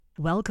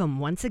Welcome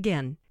once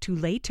again to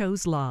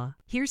Leto's Law.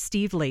 Here's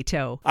Steve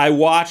Leto. I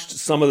watched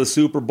some of the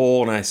Super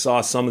Bowl and I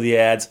saw some of the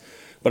ads,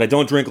 but I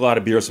don't drink a lot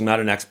of beer, so I'm not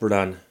an expert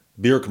on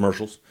beer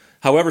commercials.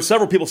 However,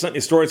 several people sent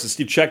me stories and said,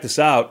 Steve, check this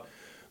out.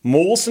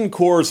 Molson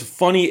Coors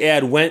funny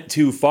ad went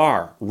too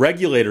far,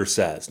 regulator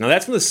says. Now,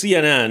 that's from the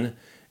CNN,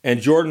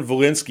 and Jordan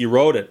Valinsky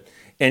wrote it.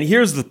 And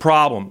here's the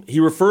problem. He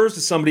refers to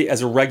somebody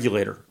as a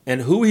regulator,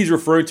 and who he's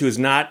referring to is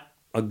not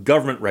a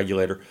government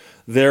regulator.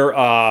 They're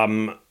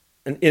an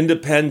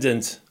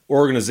independent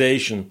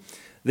organization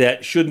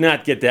that should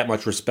not get that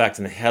much respect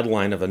in the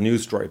headline of a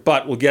news story.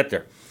 But we'll get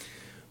there.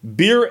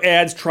 Beer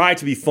ads try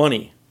to be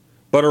funny,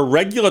 but a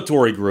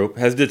regulatory group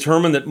has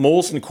determined that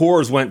Molson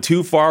Coors went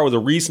too far with a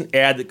recent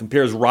ad that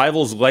compares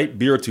rivals light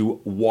beer to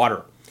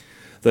water.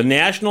 The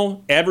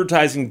National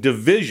Advertising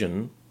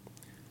Division,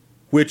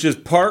 which is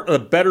part of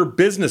the Better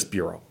Business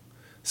Bureau,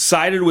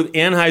 sided with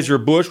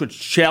Anheuser-Busch, which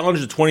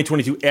challenged the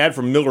 2022 ad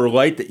from Miller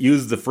Lite that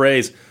uses the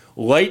phrase,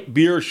 light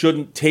beer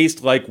shouldn't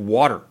taste like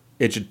water.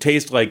 It should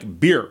taste like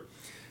beer.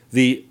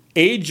 The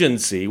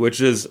agency,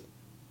 which is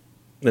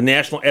the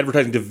National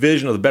Advertising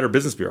Division of the Better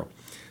Business Bureau,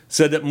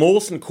 said that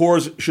Molson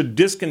Coors should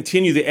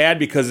discontinue the ad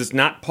because it's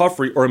not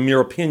puffery or a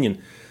mere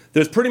opinion.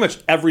 There's pretty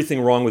much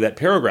everything wrong with that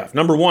paragraph.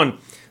 Number one,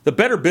 the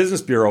Better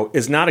Business Bureau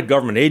is not a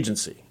government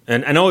agency.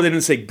 And I know they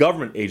didn't say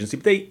government agency,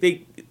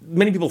 but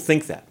many people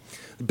think that.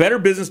 The Better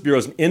Business Bureau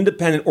is an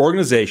independent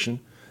organization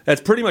that's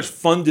pretty much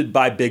funded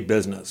by big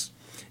business.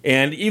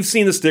 And you've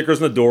seen the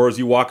stickers on the doors.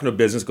 You walk into a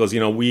business, goes,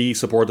 we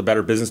support the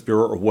Better Business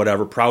Bureau or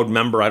whatever, proud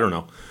member, I don't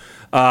know.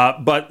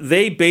 But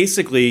they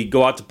basically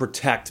go out to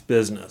protect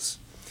business.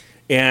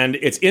 And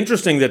it's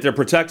interesting that they're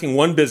protecting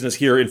one business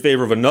here in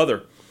favor of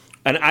another.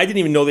 And I didn't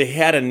even know they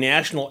had a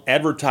national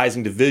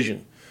advertising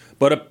division.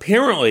 But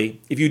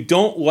apparently, if you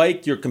don't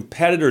like your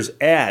competitors'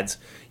 ads,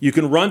 you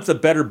can run to the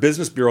Better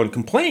Business Bureau and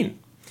complain.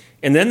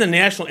 And then the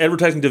National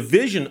Advertising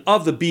Division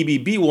of the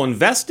BBB will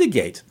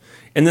investigate.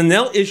 And then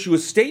they'll issue a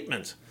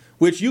statement,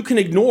 which you can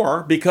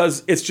ignore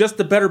because it's just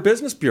the Better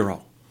Business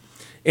Bureau.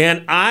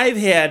 And I've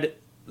had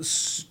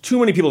too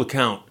many people to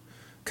count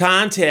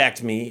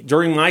contact me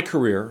during my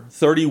career,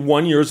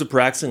 31 years of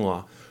practicing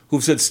law,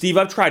 who've said, Steve,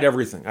 I've tried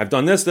everything. I've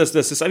done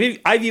this.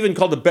 I've even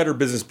called the Better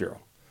Business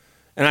Bureau.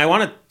 And I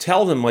want to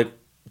tell them,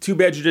 too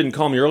bad you didn't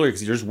call me earlier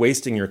because you're just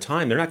wasting your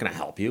time. They're not going to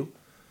help you.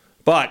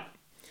 But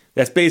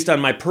that's based on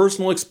my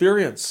personal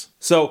experience.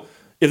 So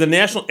if the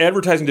National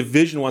Advertising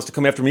Division wants to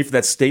come after me for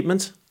that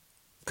statement,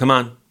 come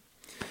on.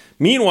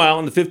 Meanwhile,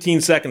 in the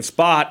 15-second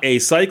spot, a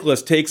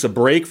cyclist takes a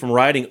break from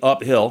riding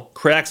uphill,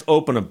 cracks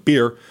open a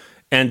beer,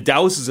 and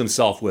douses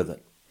himself with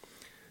it.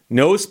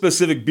 No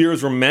specific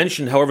beers were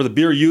mentioned. However, the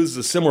beer uses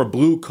a similar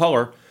blue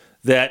color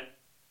that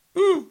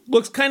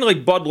looks kind of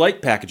like Bud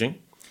Light packaging.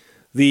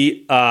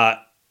 The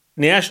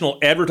National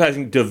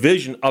Advertising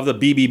Division of the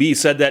BBB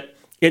said that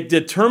it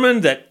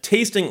determined that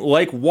tasting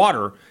like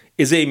water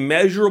is a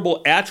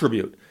measurable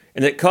attribute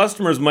and that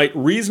customers might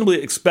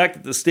reasonably expect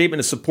that the statement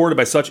is supported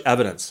by such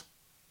evidence.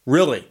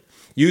 Really?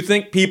 You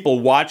think people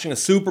watching a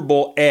Super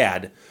Bowl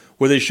ad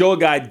where they show a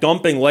guy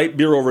dumping light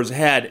beer over his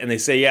head and they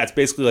say, yeah, it's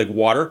basically like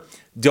water,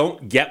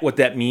 don't get what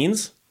that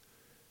means?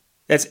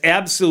 That's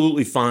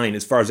absolutely fine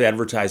as far as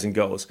advertising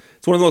goes.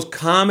 It's one of the most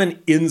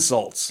common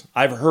insults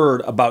I've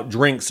heard about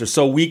drinks. They're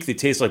so weak they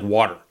taste like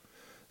water.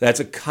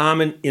 That's a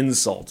common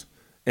insult.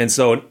 And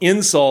so an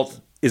insult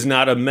is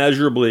not a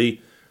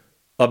measurably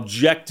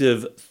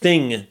objective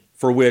thing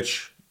for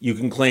which you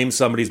can claim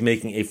somebody's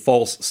making a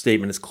false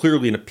statement. It's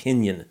clearly an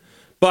opinion.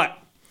 But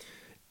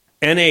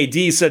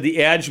NAD said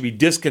the ad should be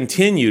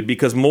discontinued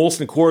because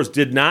Molson Coors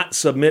did not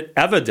submit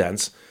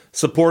evidence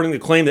supporting the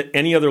claim that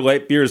any other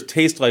light beers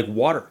taste like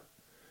water.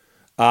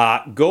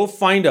 Go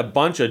find a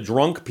bunch of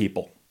drunk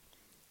people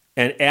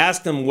and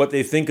ask them what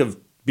they think of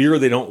beer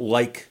they don't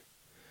like.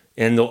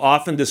 And they'll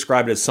often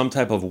describe it as some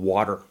type of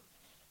water.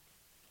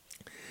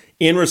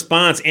 In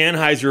response,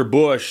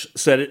 Anheuser-Busch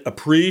said it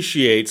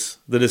appreciates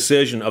the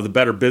decision of the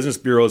Better Business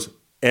Bureau's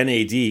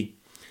NAD.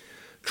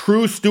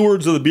 True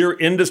stewards of the beer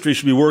industry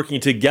should be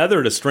working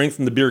together to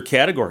strengthen the beer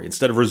category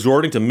instead of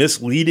resorting to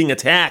misleading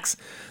attacks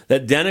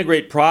that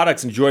denigrate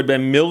products enjoyed by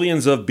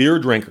millions of beer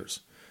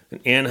drinkers. An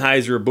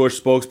Anheuser-Busch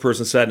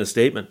spokesperson said in a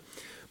statement,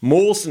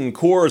 Molson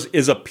Coors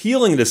is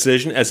appealing the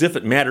decision as if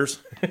it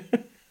matters.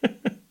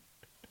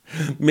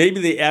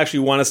 Maybe they actually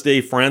want to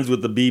stay friends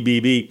with the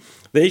BBB.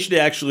 They should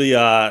actually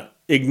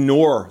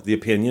ignore the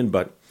opinion,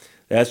 but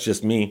that's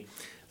just me.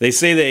 They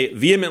say they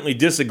vehemently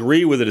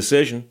disagree with the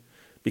decision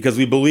because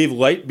we believe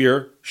light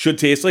beer should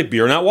taste like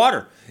beer, not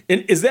water.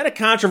 And is that a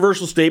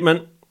controversial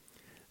statement?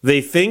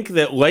 They think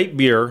that light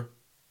beer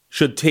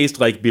should taste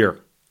like beer.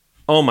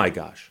 Oh my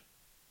gosh.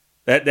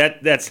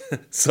 That's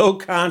so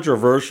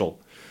controversial.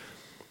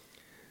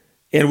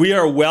 And we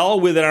are well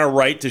within our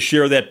right to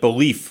share that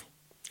belief.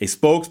 A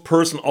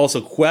spokesperson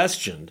also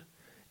questioned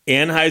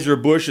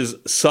Anheuser-Busch's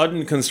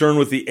sudden concern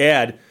with the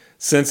ad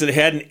since it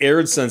hadn't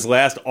aired since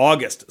last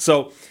August.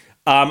 So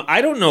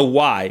I don't know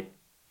why.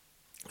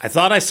 I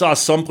thought I saw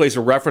someplace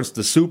a reference to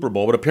the Super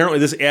Bowl, but apparently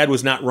this ad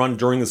was not run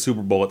during the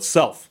Super Bowl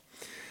itself.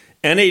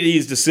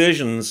 NAD's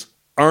decisions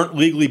aren't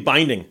legally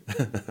binding.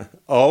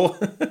 Oh?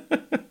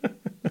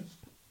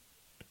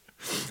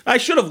 I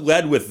should have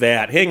led with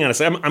that. Hang on a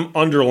second. I'm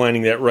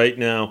underlining that right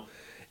now.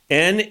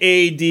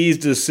 NAD's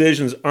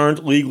decisions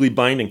aren't legally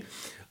binding.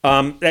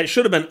 That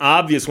should have been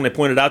obvious when I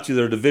pointed out to you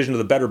they're a division of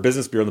the Better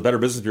Business Bureau. The Better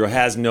Business Bureau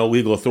has no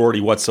legal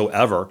authority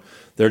whatsoever.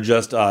 They're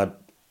just an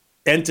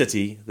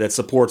entity that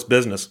supports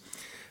business.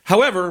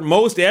 However,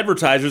 most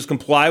advertisers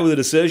comply with the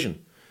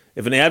decision.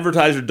 If an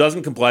advertiser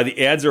doesn't comply,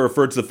 the ads are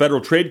referred to the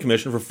Federal Trade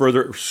Commission for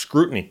further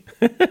scrutiny.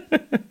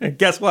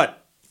 Guess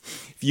what?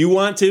 If you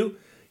want to,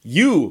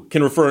 you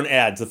can refer an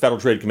ad to the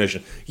Federal Trade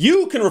Commission.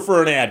 You can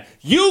refer an ad.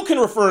 You can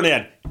refer an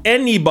ad.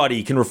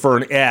 Anybody can refer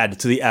an ad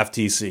to the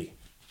FTC.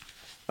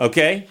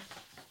 Okay?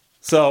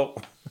 So,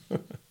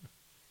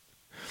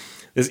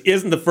 this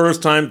isn't the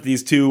first time that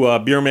these two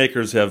beer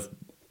makers have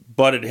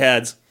butted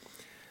heads.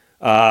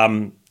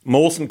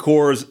 Molson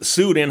Coors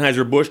sued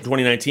Anheuser-Busch in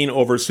 2019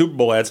 over Super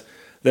Bowl ads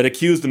that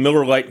accused the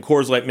Miller Lite and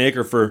Coors Light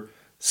maker for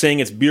saying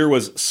its beer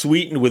was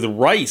sweetened with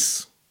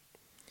rice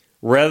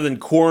rather than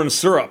corn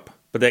syrup.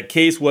 But that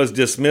case was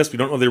dismissed. We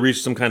don't know if they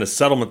reached some kind of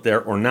settlement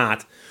there or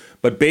not.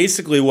 But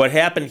basically what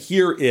happened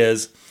here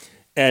is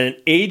an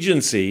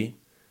agency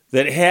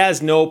that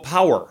has no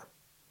power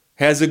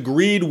has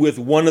agreed with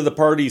one of the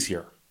parties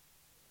here.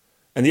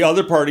 And the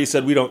other party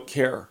said, we don't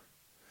care.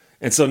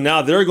 And so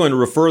now they're going to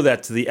refer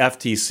that to the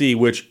FTC,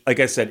 which, like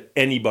I said,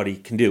 anybody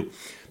can do.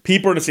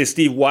 People are going to say,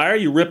 Steve, why are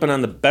you ripping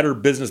on the Better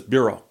Business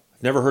Bureau?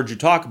 I've never heard you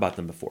talk about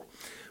them before.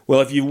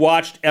 Well, if you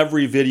watched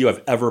every video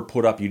I've ever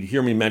put up, you'd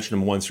hear me mention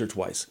them once or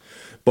twice.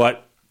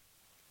 But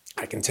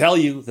I can tell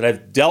you that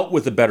I've dealt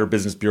with the Better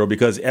Business Bureau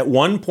because at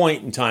one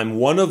point in time,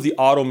 one of the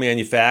auto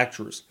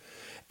manufacturers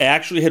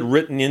actually had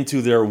written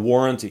into their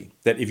warranty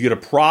that if you had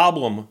a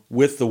problem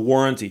with the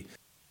warranty,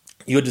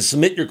 you had to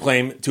submit your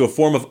claim to a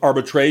form of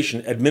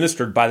arbitration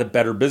administered by the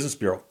Better Business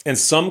Bureau. And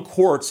some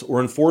courts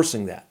were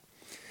enforcing that.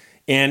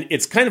 And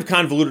it's kind of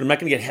convoluted. I'm not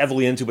going to get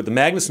heavily into it, but the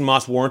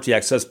Magnuson-Moss Warranty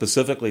Act says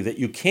specifically that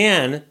you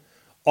can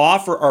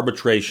offer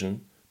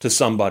arbitration to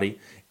somebody.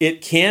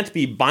 It can't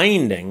be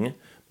binding,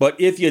 but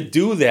if you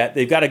do that,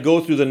 they've got to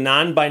go through the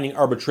non-binding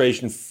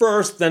arbitration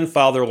first, then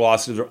file their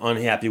lawsuit if they're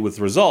unhappy with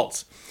the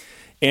results.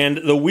 And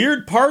the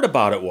weird part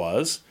about it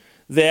was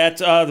that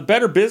the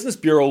Better Business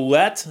Bureau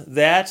let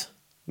that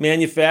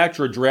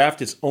manufacturer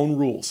draft its own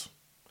rules.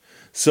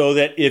 So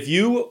that if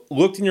you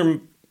looked in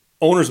your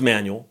owner's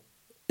manual,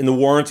 in the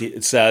warranty,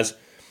 it says,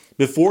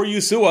 before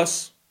you sue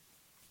us,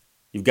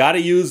 you've got to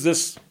use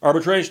this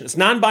arbitration. It's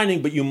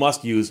non-binding, but you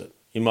must use it.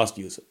 You must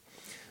use it.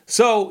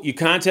 So you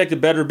contact the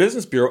Better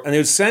Business Bureau, and they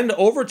would send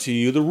over to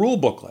you the rule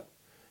booklet.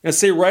 And it'd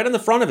say right on the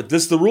front of it,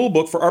 this is the rule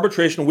book for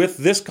arbitration with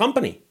this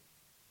company.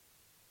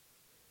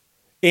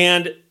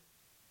 And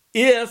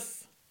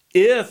if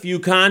you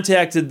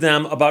contacted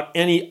them about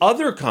any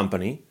other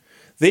company,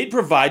 they'd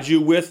provide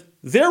you with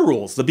their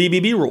rules, the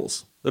BBB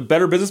rules. The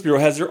Better Business Bureau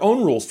has their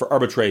own rules for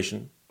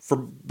arbitration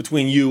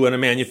between you and a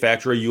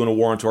manufacturer, you and a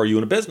warrantor, you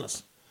and a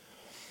business.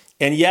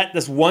 And yet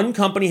this one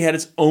company had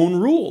its own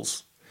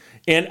rules.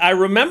 And I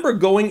remember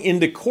going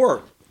into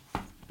court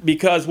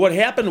because what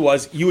happened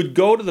was you would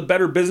go to the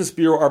Better Business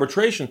Bureau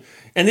arbitration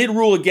and they'd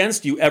rule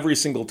against you every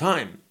single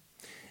time.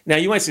 Now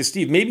you might say,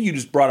 Steve, maybe you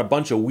just brought a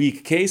bunch of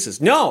weak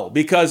cases. No,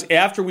 because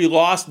after we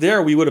lost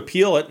there, we would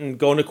appeal it and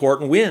go into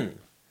court and win.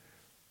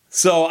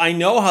 So I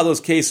know how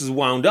those cases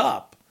wound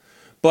up.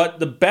 But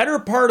the better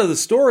part of the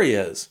story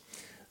is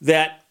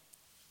that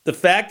the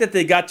fact that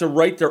they got to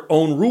write their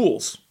own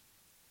rules.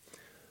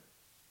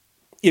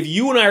 If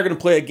you and I are going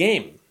to play a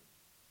game,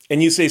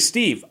 and you say,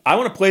 Steve, I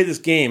want to play this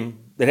game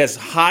that has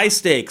high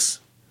stakes,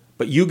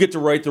 but you get to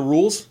write the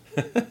rules,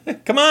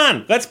 come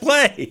on, let's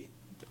play.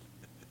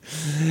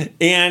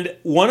 And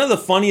one of the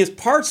funniest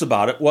parts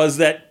about it was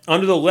that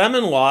under the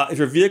Lemon Law, if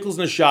your vehicle's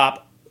in the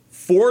shop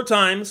 4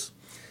 times,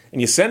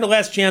 and you send a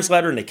last chance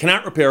letter and they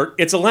cannot repair it,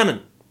 it's a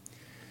lemon.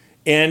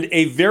 And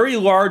a very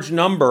large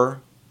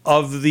number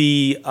of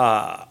the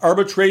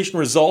arbitration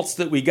results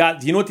that we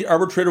got, do you know what the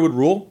arbitrator would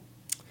rule?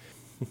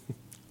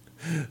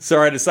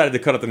 Sorry, I decided to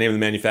cut out the name of the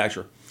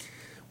manufacturer.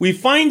 We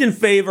find in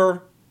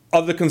favor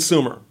of the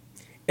consumer,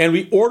 and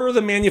we order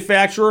the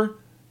manufacturer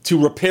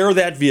to repair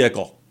that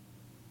vehicle.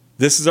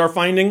 This is our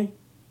finding.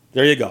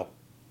 There you go.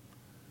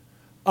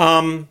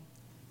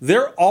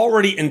 They're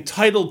already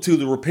entitled to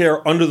the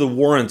repair under the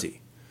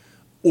warranty.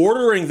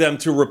 Ordering them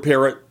to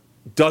repair it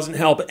doesn't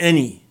help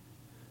any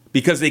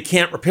because they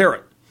can't repair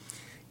it.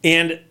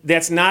 And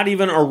that's not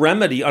even a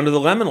remedy under the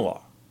Lemon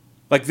Law.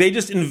 Like they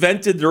just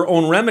invented their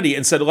own remedy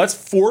and said, let's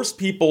force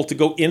people to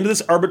go into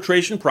this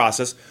arbitration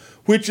process,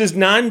 which is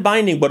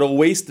non-binding, but it'll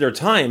waste their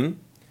time.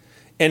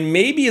 And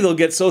maybe they'll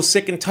get so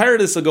sick and tired of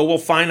this, they'll go, well,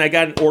 fine, I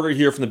got an order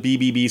here from the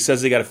BBB,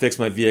 says they got to fix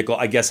my vehicle.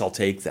 I guess I'll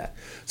take that.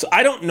 So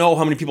I don't know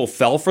how many people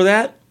fell for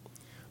that,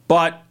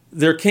 but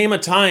there came a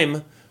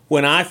time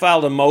when I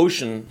filed a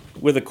motion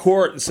with a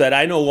court and said,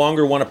 I no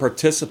longer want to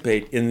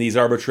participate in these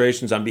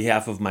arbitrations on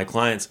behalf of my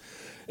clients.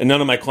 And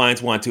none of my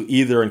clients want to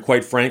either, and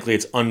quite frankly,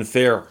 it's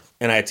unfair.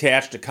 And I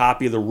attached a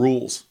copy of the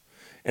rules.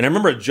 And I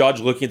remember a judge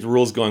looking at the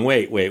rules going,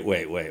 wait,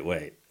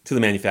 to the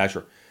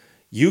manufacturer.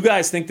 You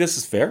guys think this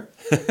is fair?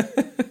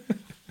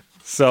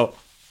 So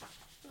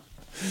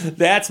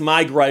that's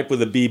my gripe with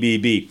the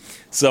BBB.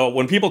 So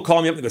when people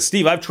call me up and go,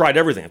 Steve, I've tried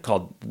everything. I've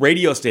called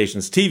radio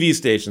stations, TV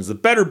stations, the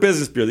Better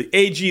Business Bureau, the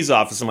AG's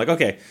office. I'm like,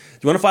 okay, do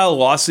you want to file a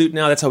lawsuit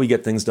now? That's how we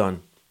get things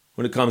done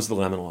when it comes to the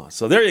lemon law.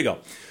 So there you go.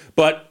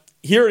 But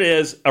here it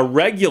is, a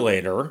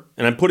regulator,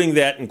 and I'm putting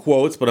that in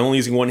quotes, but I'm only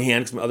using one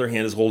hand because my other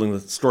hand is holding the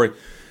story.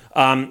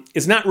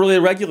 It's not really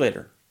a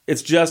regulator.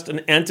 It's just an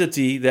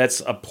entity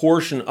that's a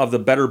portion of the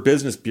Better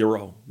Business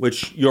Bureau,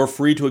 which you're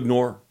free to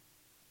ignore.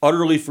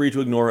 Utterly free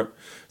to ignore it.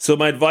 So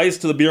my advice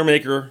to the beer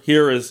maker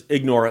here is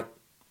ignore it.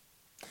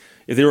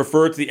 If they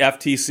refer to the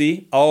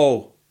FTC,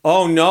 oh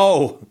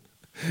no.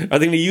 Are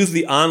they going to use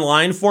the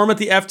online form at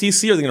the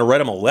FTC, or are they going to write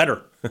them a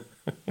letter?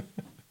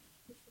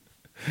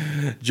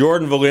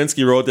 Jordan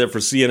Valinsky wrote that for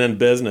CNN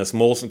Business.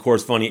 Molson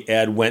Coors Funny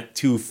ad went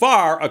too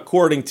far,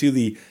 according to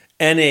the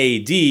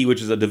NAD,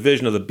 which is a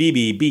division of the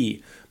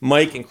BBB.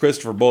 Mike and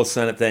Christopher both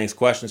sent it. Thanks.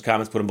 Questions,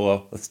 comments, put them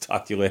below. Let's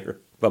talk to you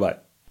later. Bye-bye.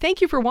 Thank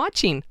you for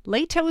watching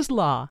Leto's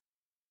Law.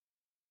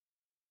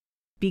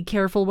 Be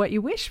careful what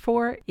you wish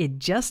for. It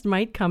just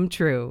might come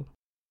true.